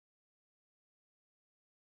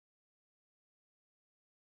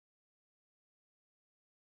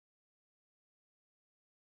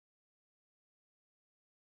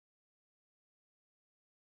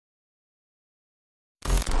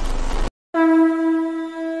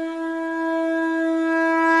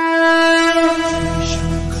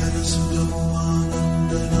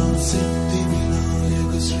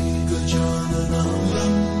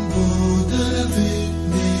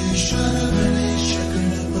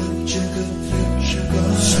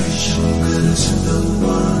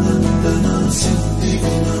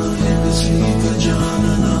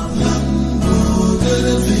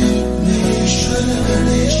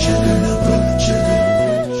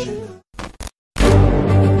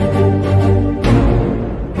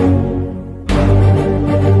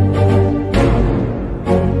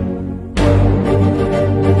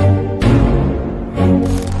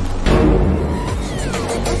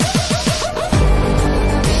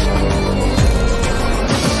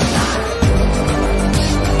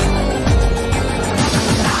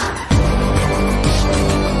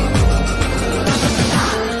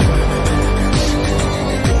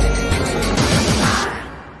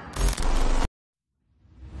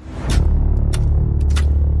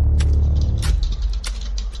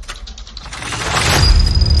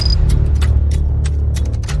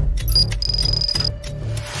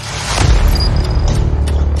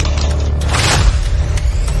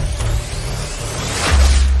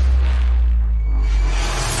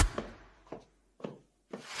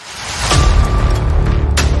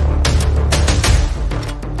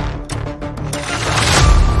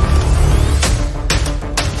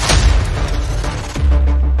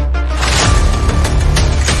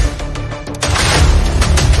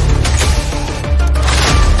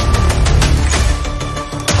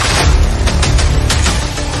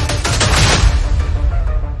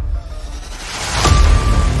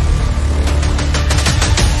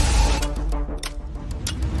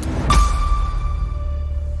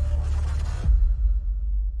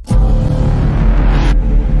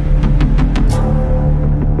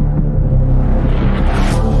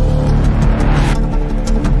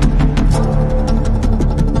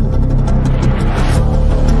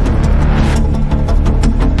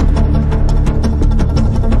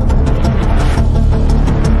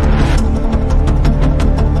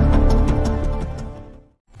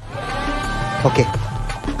Okay,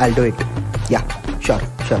 I'll do it. Yeah, sure.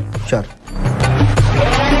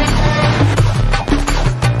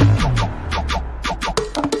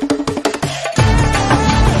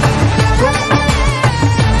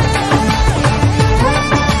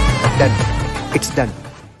 Done. It's done.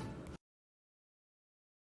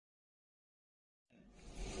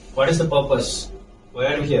 What is the purpose? Why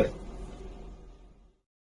are you here?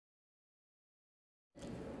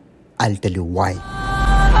 I'll tell you why.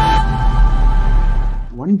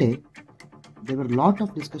 One day, there were a lot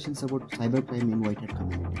of discussions about cybercrime in Whitehead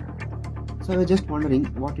community. So I was just wondering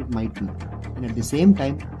what it might be. And at the same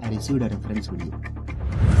time, I received a reference video.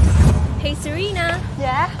 Hey Serena!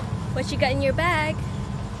 Yeah? What you got in your bag?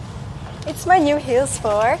 It's my new heels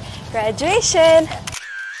for graduation!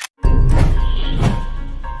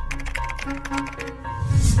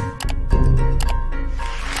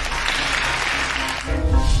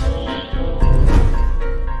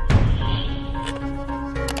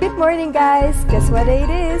 Good morning, guys! Guess what day it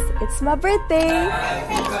is? It's my birthday!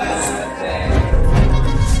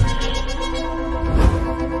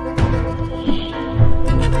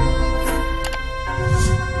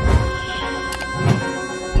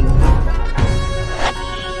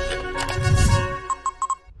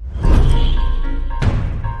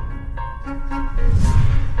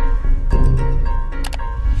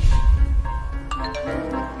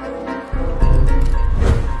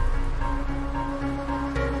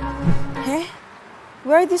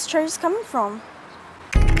 Where are these charges coming from?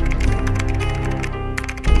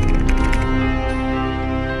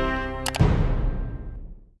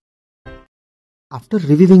 After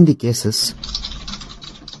reviewing the cases,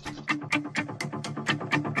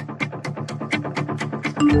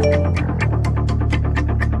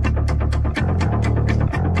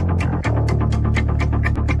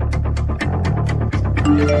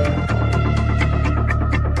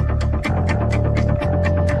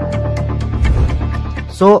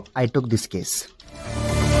 so I took this case.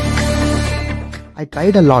 I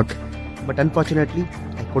tried a lot, but unfortunately,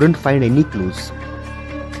 I couldn't find any clues.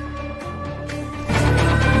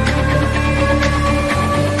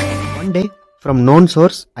 One day, from known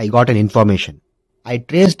source, I got an information. I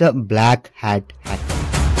traced a black hat hacker.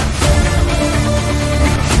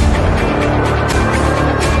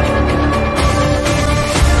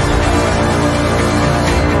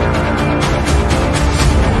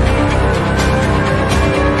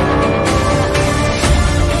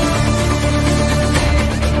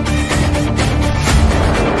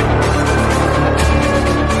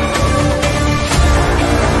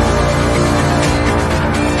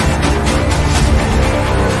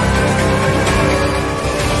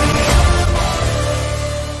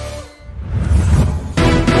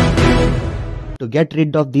 get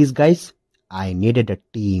rid of these guys, I needed a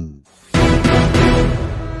team.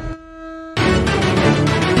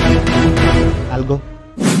 I'll go.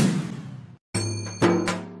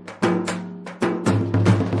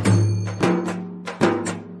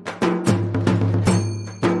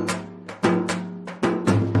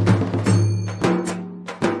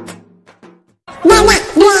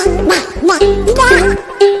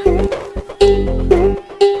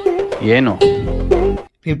 ಏನು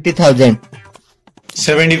 50,000.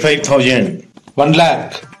 75,000. 1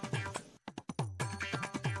 lakh.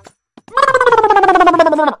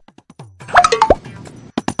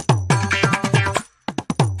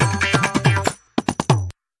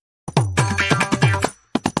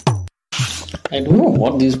 I don't know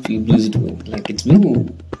what these people is doing. Like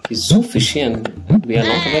he's so fishy and we are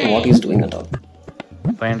not aware what he's doing at all.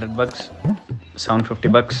 $500,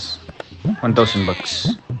 $750, $1,000.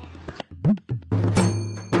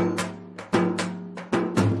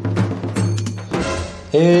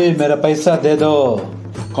 मेरा पैसा दे दो.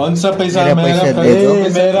 कौन सा पैसा?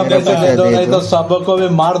 मेरा पैसा दे दो नहीं तो सबको भी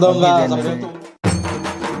मार दूंगा.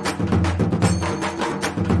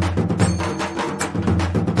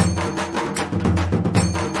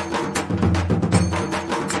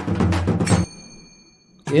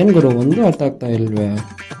 ಏನ್ ಗುರು ಒಂದು ಅರ್ಥ ಆಗ್ತಾ ಇಲ್ವೇ?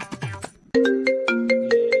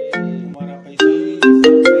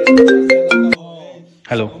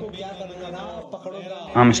 ಹಲೋ,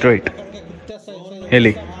 ಮಿಸ್ಟರ್ ರೈಟ್,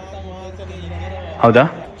 ಹೇಳಿ. ಹೌದಾ,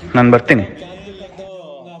 ನಾನು ಬರ್ತೀನಿ.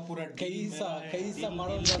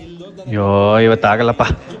 ಅಯ್ಯೋ, ಇವತ್ತಾಗಲ್ಲಪ್ಪ.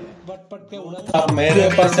 मेरे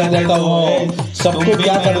पास आ जाता हूँ, सबको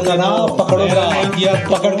क्या करूँगा ना, पकड़ूंगा,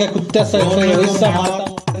 पकड़ के कुत्ते से वैसा मारता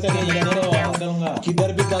हूँ.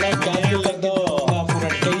 किधर भी चला कैसे लग दो, पूरा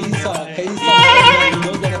कैसा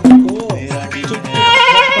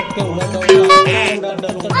के उड़ा दूंगा.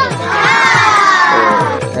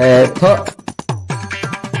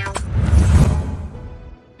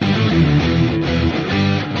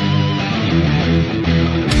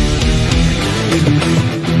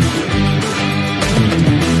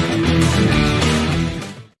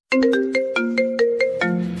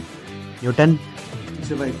 Newton?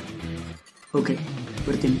 Survived. Okay,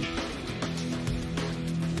 ಬರ್ತೀನಿ.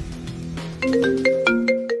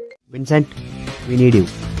 Vincent, we need you.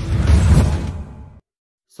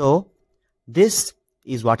 So, this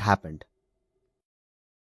is what happened.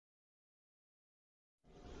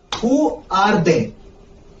 Who are they?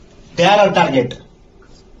 They are our target.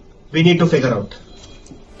 We need to figure out.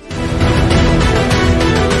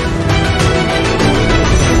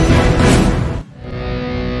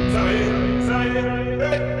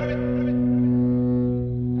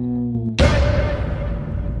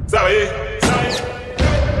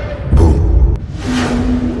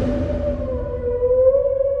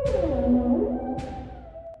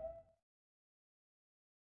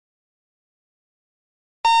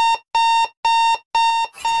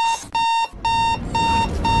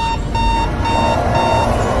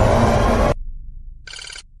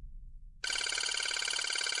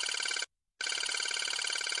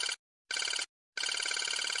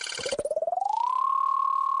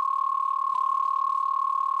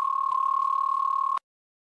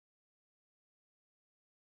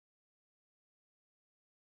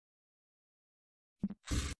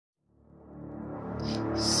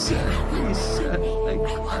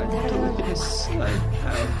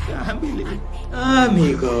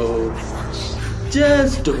 Amigo,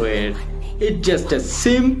 just do it. It's just a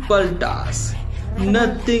simple task.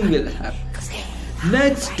 Nothing will happen.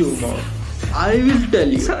 Next tomorrow, I will tell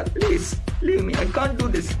you. Sir, please, leave me. I can't do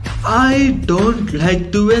this. I don't like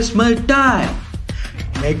to waste my time.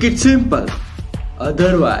 Make it simple.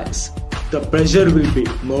 Otherwise, the pressure will be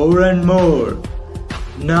more and more.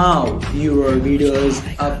 Now your video is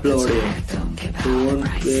uploading. Don't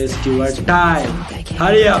waste your time.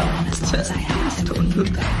 Hurry up. Sir, please don't do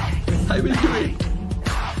that. I will do it.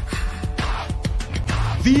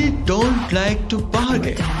 We don't like to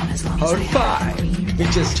bargain or fight. We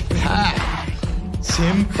just hack.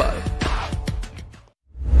 Simple.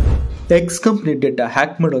 X company data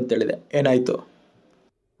hack ಮಾಡು ಅಂತ ಹೇಳಿದೆ, ಏನಾಯ್ತು?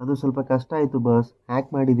 ಅದು ಸ್ವಲ್ಪ ಕಷ್ಟ ಆಯಿತು boss. Hack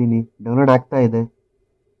ಮಾಡಿದ್ದೀನಿ, download ಆಗ್ತಾ ಇದೆ.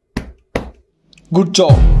 Good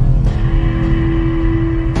job.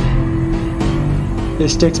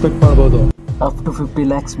 ಎಷ್ಟು ಎಕ್ಸ್ಪೆಕ್ಟ್ ಮಾಡ್ಬೋದು? Up to 50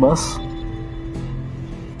 lakhs boss.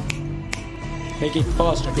 Make it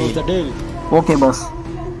fast. Close the deal. Okay boss.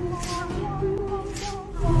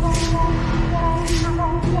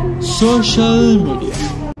 Social media.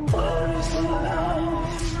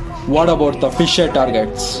 What about the Fisher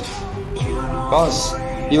targets? Boss,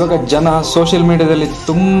 ಇವಾಗ ಜನ ಸೋಷಿಯಲ್ ಮೀಡಿಯಾದಲ್ಲಿ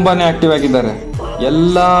ತುಂಬಾನೇ ಆಕ್ಟಿವ್ ಆಗಿದ್ದಾರೆ.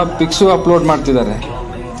 ಎಲ್ಲ ಪಿಕ್ಸು ಅಪ್ಲೋಡ್ ಮಾಡ್ತಿದ್ದಾರೆ.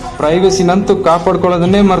 ಪ್ರೈವಸಿನಂತೂ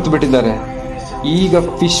ಕಾಪಾಡ್ಕೊಳ್ಳೋದನ್ನೇ ಮರೆತು ಬಿಟ್ಟಿದ್ದಾರೆ. ಈಗ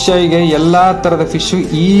ಫಿಶ್ ಐಗೆ ಎಲ್ಲಾ ತರದ ಫಿಶ್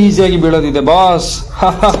ಈಸಿಯಾಗಿ ಬೀಳೋದಿದೆ boss.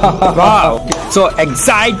 So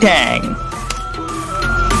exciting.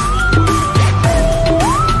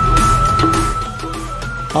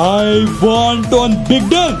 I want one big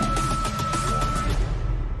deal.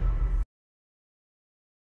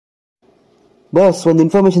 Boss, ಒಂದು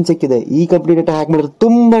ಇನ್ಫಾರ್ಮೇಶನ್ ಸಿಕ್ಕಿದೆ. ಈ ಕಂಪ್ನಿ ಡೇಟಾ ಹ್ಯಾಕ್ ಮಾಡಿದ್ರೆ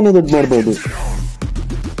ತುಂಬಾನೇ ದುಡ್ಡು ಮಾಡಬಹುದು.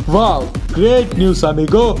 Wow, great news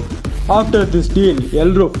ಅಮಿಗೋ. After this deal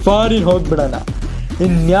ಎಲ್ಲರೂ ಫಾರಿನ್ ಹೋಗ್ಬಿಡೋಣ.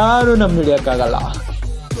 ಇನ್ಯಾರು ನಮ್ ಹಿಡಿಯಕ್ಕಾಗಲ್ಲ.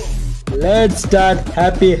 Let's start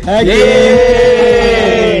happy hacking.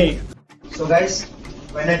 So guys,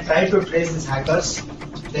 when I tried to trace these hackers,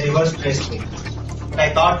 they reverse traced me. But I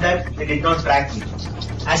thought that they did not track me.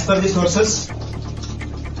 As per the sources,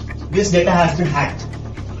 this data has been hacked,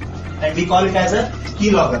 and we call it as a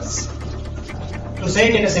keyloggers. To say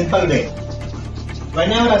it in a simple way,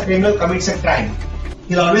 whenever a criminal commits a crime,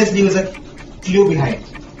 he'll always leave a clue behind.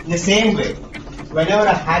 In the same way, whenever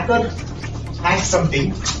a hacker hacks something,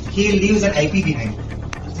 he leaves an IP behind.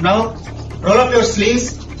 Now, roll up your sleeves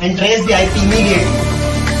and trace the IP immediately.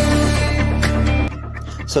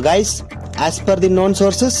 So guys, as per the known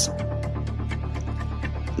sources,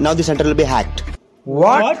 now the center will be hacked.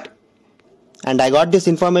 What? And I got this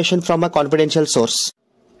information from a confidential source.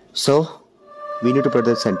 So, we need to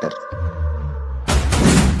protect the center.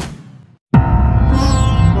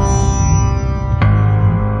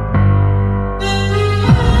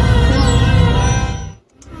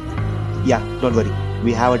 Yeah, don't worry.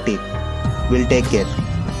 We have a team. We'll take care.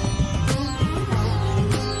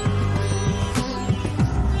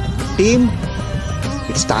 Team,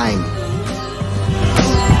 it's time.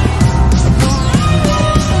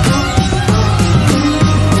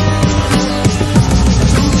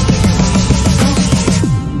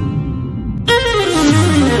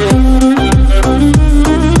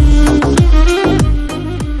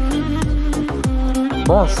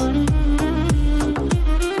 Boss,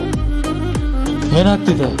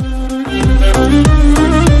 ಏನಾಗ್ತಿದೆ?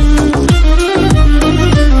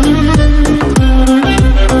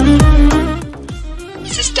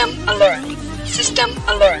 System alert. System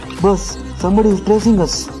alert. boss, somebody is tracing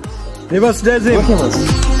us. Reverse tracing. Okay, boss.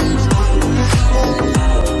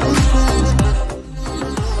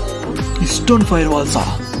 ಇಷ್ಟೊಂದು fire ವಾಲ್ಸಾ?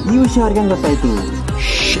 ಈ ವಿಷಯ ಅವ್ರಿಗೆ ಗೊತ್ತಾಯ್ತು.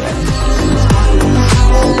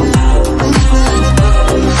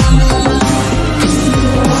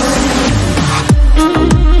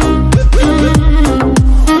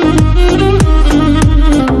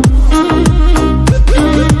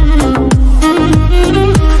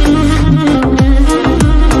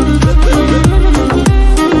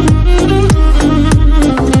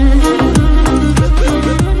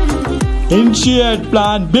 Initiate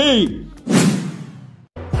plan B.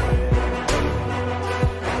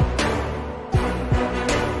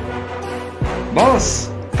 Boss,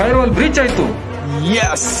 firewall breach ಆಯ್ತು.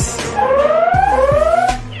 Yes.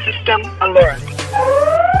 System alert.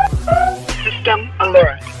 System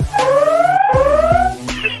alert.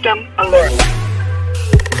 System alert.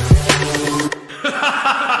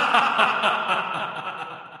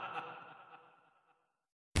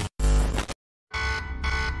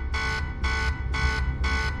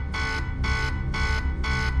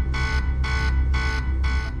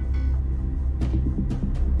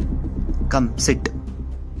 Come ಸಿಟ್.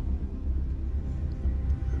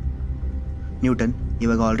 Newton,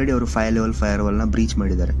 ಇವಾಗ already ಅವರು 5 level ಫೈರ್ವಾಲ್ನ breach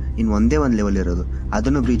ಮಾಡಿದ್ದಾರೆ. ಇನ್ನು ಒಂದೇ ಒಂದು ಲೆವೆಲ್ ಇರೋದು,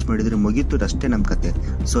 ಅದನ್ನು ಬ್ರೀಚ್ ಮಾಡಿದ್ರೆ ಮುಗೀತು, ಅಷ್ಟೇ ನಮ್ಮ ಕತೆ.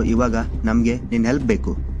 ಸೊ ಇವಾಗ ನಮಗೆ ನಿನ್ನ ಹೆಲ್ಪ್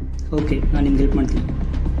ಬೇಕು. ಓಕೆ, ನಾನು ನಿಮ್ಗೆ ಹೆಲ್ಪ್ ಮಾಡ್ತೀನಿ.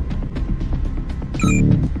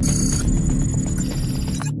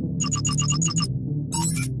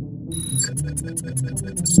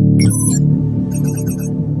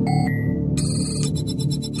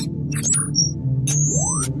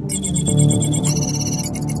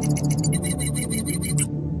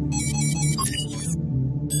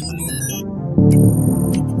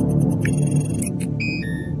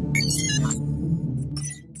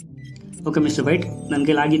 ಓಕೆ ಮಿಸ್ಟರ್ ವೈಟ್,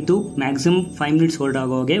 ನನಗೆ ಆಗಿತ್ತು ಮ್ಯಾಕ್ಸಿಮಮ್ 5 ಮಿನಿಟ್ಸ್ ಹೋಲ್ಡ್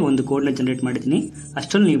ಆಗೋಗೆ ಒಂದು ಕೋಡ್ನ ಜನರೇಟ್ ಮಾಡಿದ್ದೀನಿ.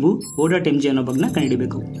 ಅಷ್ಟರಲ್ಲಿ ನೀವು O.mg ಅನ್ನೋ ಬಗ್ನ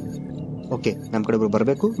ಕಂಡುಹಿಡಿಬೇಕು. ಓಕೆ, ನಮ್ಮ ಕಡೆ ಒಬ್ರು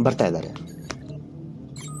ಬರಬೇಕು, ಬರ್ತಾ ಇದ್ದಾರೆ.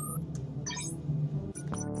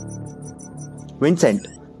 Vincent,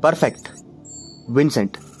 perfect.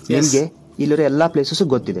 ವಿನ್ಸೆಂಟ್, ನಿಮಗೆ ಇಲ್ಲಿರೋ ಎಲ್ಲಾ ಪ್ಲೇಸಸ್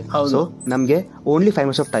ಗೊತ್ತಿದೆ. ಸೊ ನಮಗೆ ಓನ್ಲಿ 5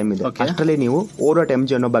 ಮಿನಿಟ್ಸ್ ಆಫ್ ಟೈಮ್ ಇದೆ. ಅಷ್ಟರಲ್ಲಿ ನೀವು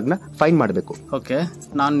O.mg ಅನ್ನೋ ಬಗ್ನ ಫೈಂಡ್ ಮಾಡಬೇಕು. ಓಕೆ,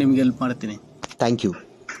 ನಾನು ನಿಮ್ಗೆ ಹೆಲ್ಪ್ ಮಾಡ್ತೀನಿ. Thank you.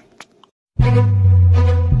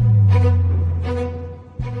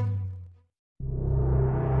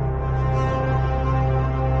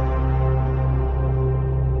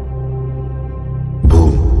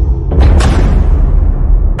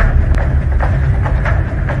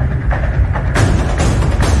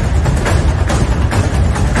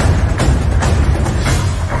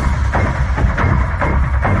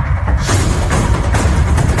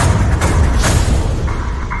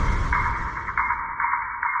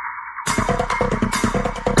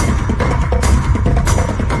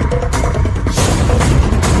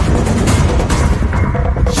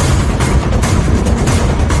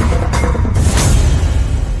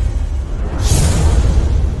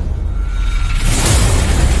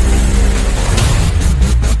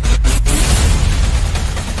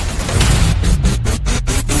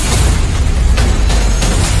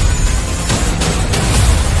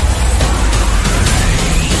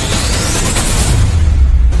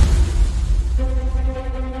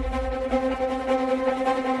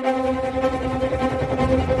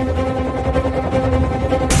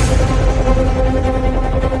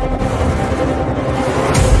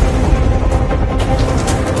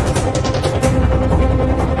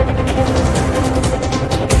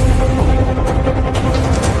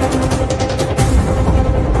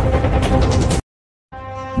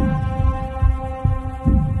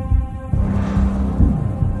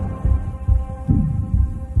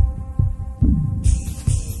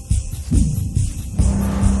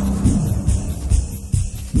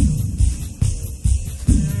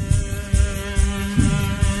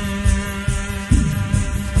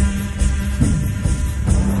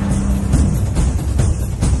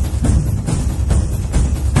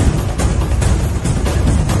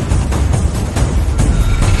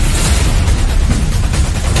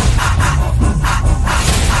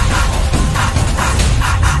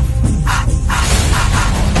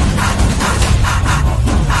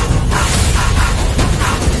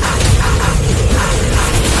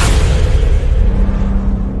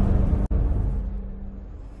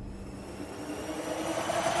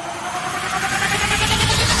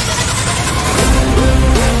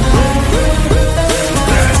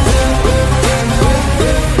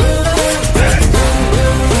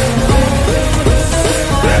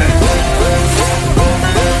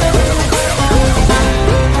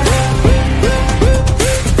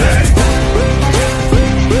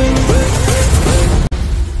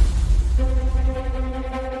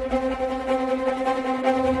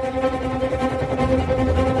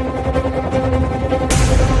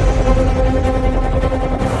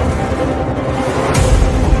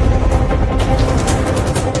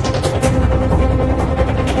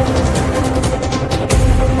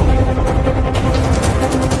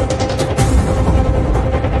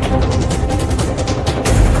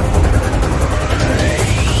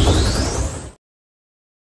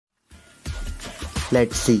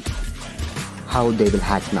 Let's see how they will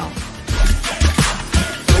hack now.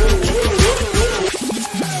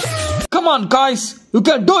 Come on, guys, you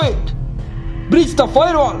can do it. Breach the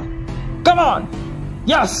firewall. Come on.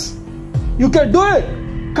 Yes, you can do it.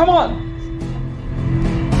 Come on.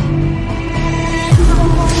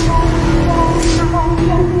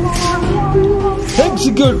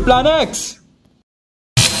 Execute Plan X.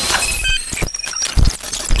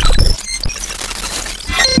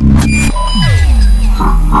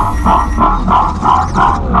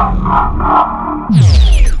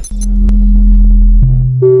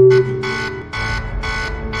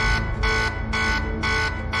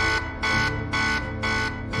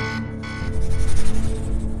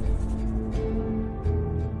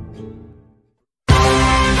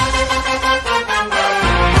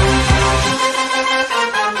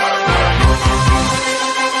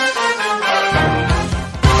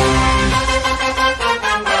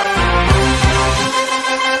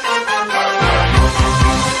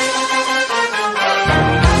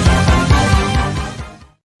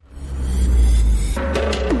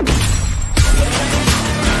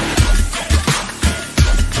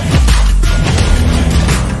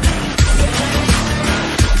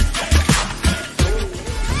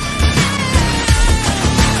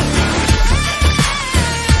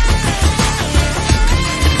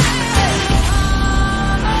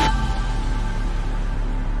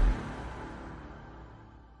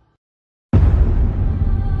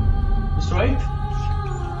 Right?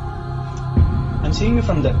 I'm seeing you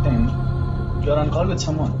from that end. You're on call with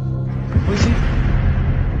someone. Who is he?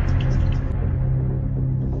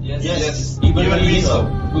 Yes. Even me so.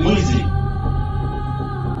 Who is he?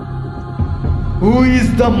 Who is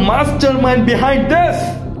the mastermind behind this?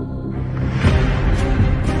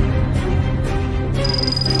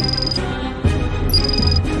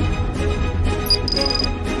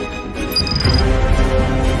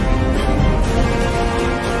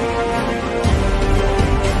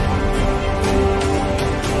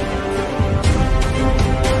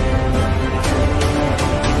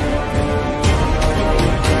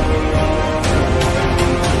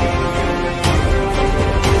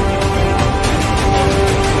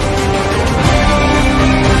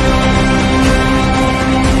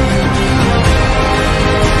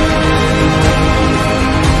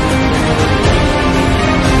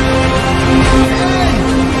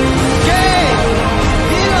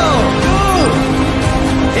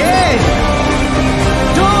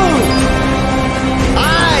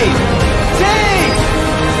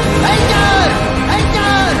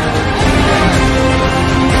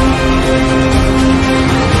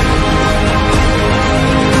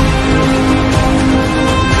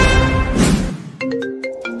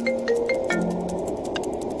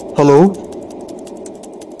 Hello?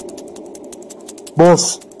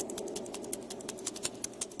 Boss?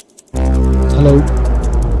 Hello?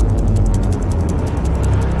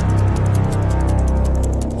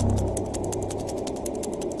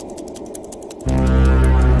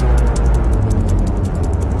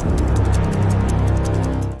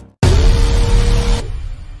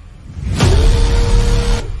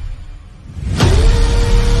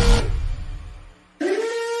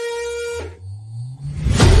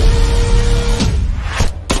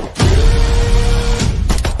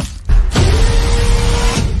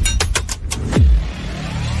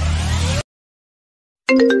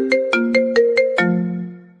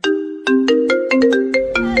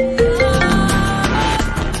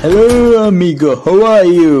 Hello, amigo. How are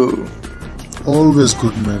you? Always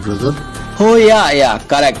good, my brother. Oh, yeah,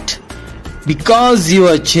 correct. Because you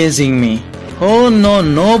are chasing me. Oh,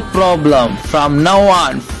 no problem. From now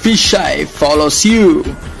on, Fisheye follows you.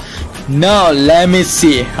 Now, let me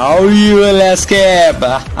see how you will escape.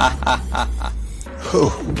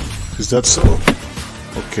 Oh, is that so?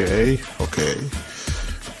 Okay.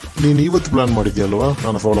 ನೀನು ಇವತ್ತು plan ಮಾಡಿದ್ಯಲ್ವಾ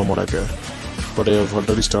ನಾನು follow ಮಾಡೋಕ್ಕೆ but I have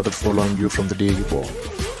already started following you from the day you go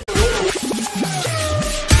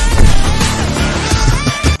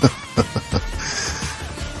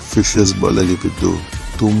fishes ಬಲೆಗೆ ಬಿದ್ದು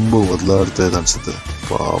ತುಂಬ ಒದಲಾಡ್ತಾ ಇದೆ ಅನ್ಸುತ್ತೆ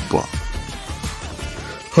ಪಾಪ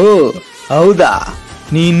ಹೋ ಹೌದಾ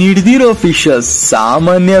ನೀನ್ ಹಿಡ್ದಿರೋ ಫಿಶಸ್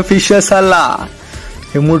ಸಾಮಾನ್ಯ ಫಿಶಸ್ ಅಲ್ಲ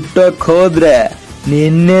ಮುಟ್ಟಕ್ ಹೋದ್ರೆ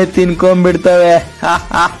ನಿನ್ನೆ ತಿನ್ಕೊಂಡ್ಬಿಡ್ತವೆ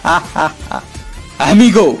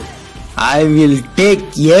Amigo, I will take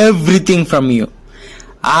everything from you.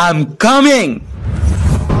 I'm coming.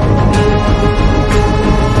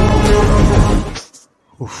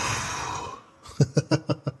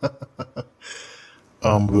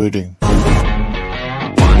 I'm waiting.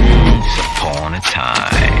 Once upon a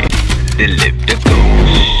time, there lived a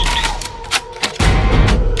ghost.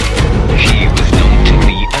 He was known to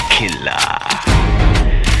be a killer.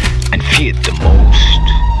 and feared the most.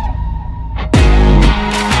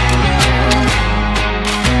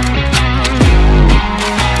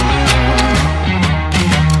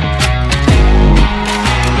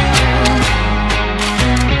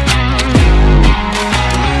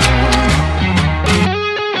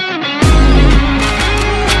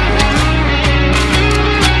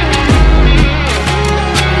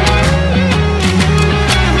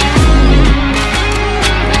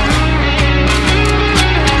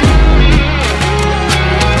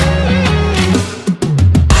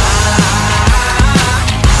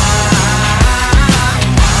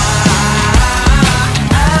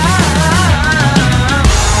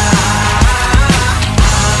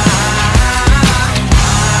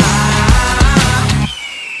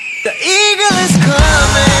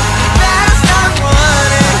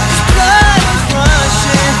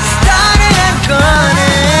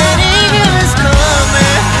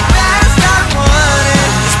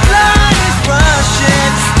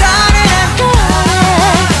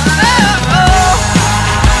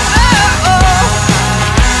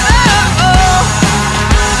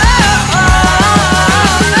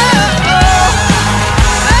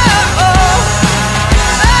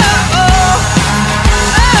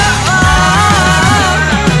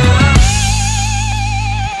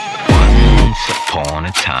 Upon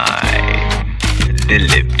a time, there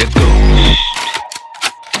lived a ghost.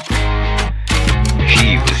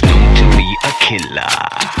 He was known to be a killer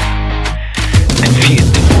and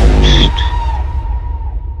feared the most.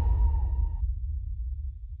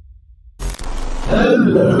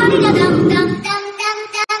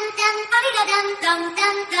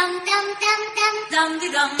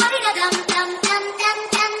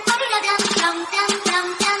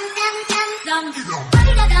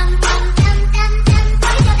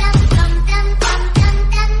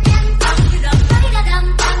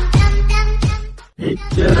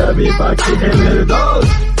 तेरा भी बाकी है मेरे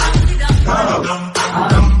दोस्त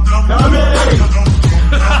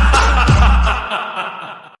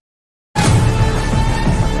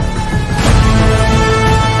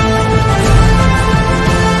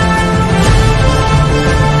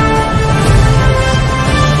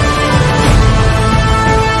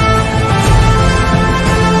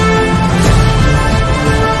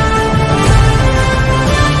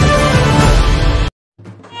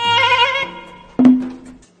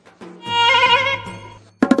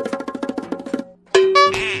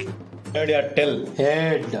Tell.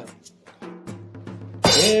 Head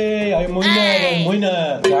Hey, I'm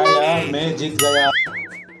winner. क्या यार मैं जीत गया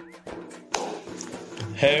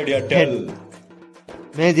Head या tell.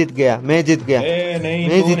 मैं जीत गया नहीं, मैं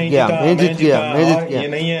तू जीत नहीं गया जीता, मैं जीत गया और मैं जीत गया ये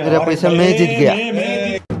नहीं है, मेरा और पैसा मैं मैं जीत गया मैं